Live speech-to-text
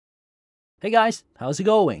Hey guys, how's it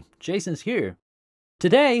going? Jason's here.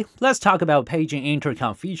 Today, let's talk about Paging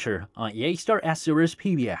Intercom feature on Yeastar S-Series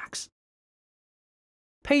PBX.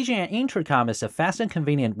 Paging an intercom is a fast and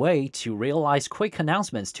convenient way to realize quick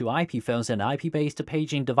announcements to IP phones and IP-based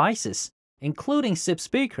paging devices, including SIP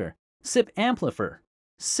speaker, SIP amplifier,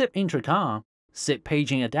 SIP intercom, SIP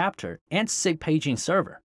paging adapter, and SIP paging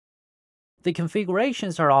server. The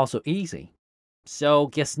configurations are also easy. So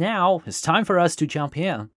guess now it's time for us to jump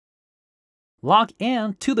in. Log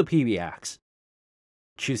in to the PBX.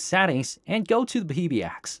 Choose Settings and go to the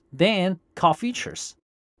PBX. Then call Features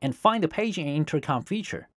and find the Paging Intercom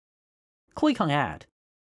feature. Click on Add.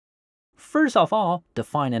 First of all,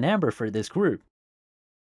 define a number for this group.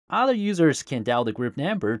 Other users can dial the group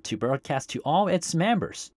number to broadcast to all its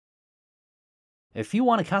members. If you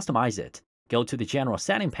want to customize it, go to the General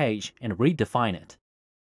Setting page and redefine it.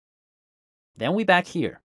 Then we back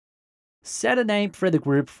here. Set a name for the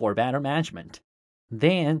group for better management.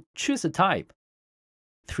 Then choose a type.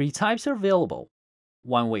 3 types are available: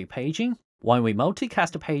 one-way paging, one-way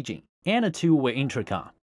multicast paging, and a two-way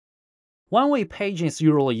intercom. One-way paging is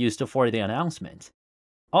usually used for the announcement.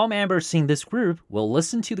 All members in this group will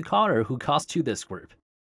listen to the caller who calls to this group.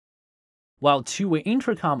 While two-way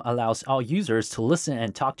intercom allows all users to listen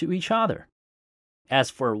and talk to each other.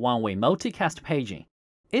 As for one-way multicast paging,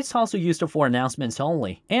 it's also used for announcements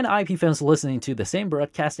only, and IP phones listening to the same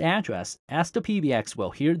broadcast address as the PBX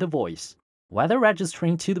will hear the voice, whether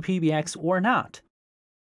registering to the PBX or not.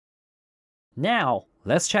 Now,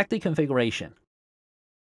 let's check the configuration.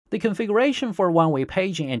 The configuration for one-way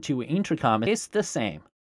paging and two-way intercom is the same.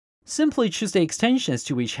 Simply choose the extensions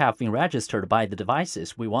to which have been registered by the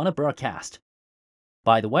devices we want to broadcast.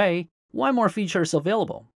 By the way, one more feature is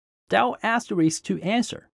available: dial asterisk to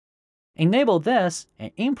answer. Enable this,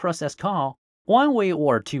 and in-process call, one-way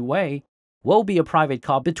or two-way, will be a private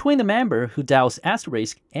call between the member who dials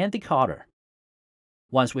asterisk and the caller.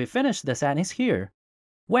 Once we finish the settings here,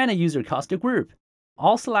 when a user calls the group,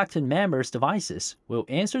 all selected members' devices will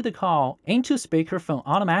answer the call into speakerphone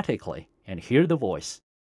automatically and hear the voice.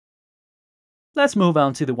 Let's move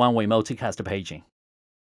on to the one-way multicast paging.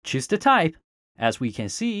 Choose the type. As we can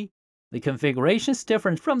see, the configuration is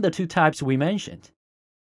different from the 2 types we mentioned.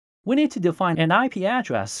 We need to define an IP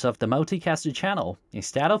address of the multicast channel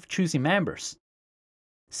instead of choosing members.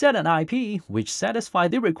 Set an IP which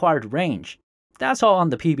satisfies the required range. That's all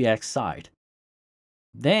on the PBX side.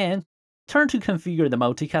 Then, turn to configure the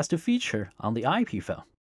multicast feature on the IP phone.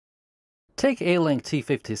 Take Yealink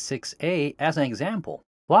T56A as an example.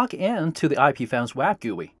 Log in to the IP phone's web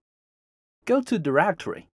GUI. Go to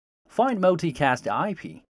Directory. Find Multicast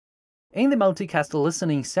IP. In the Multicast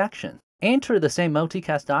Listening section, enter the same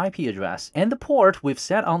multicast IP address and the port we've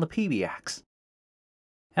set on the PBX.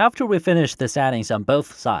 After we finish the settings on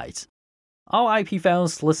both sides, all IP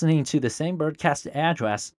phones listening to the same broadcast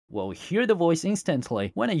address will hear the voice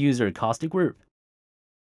instantly when a user calls the group.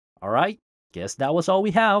 Alright, guess that was all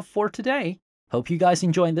we have for today. Hope you guys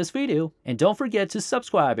enjoyed this video, and don't forget to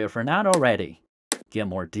subscribe if you're not already. Get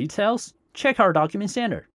more details? Check our document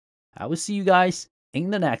center. I will see you guys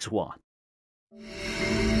in the next one.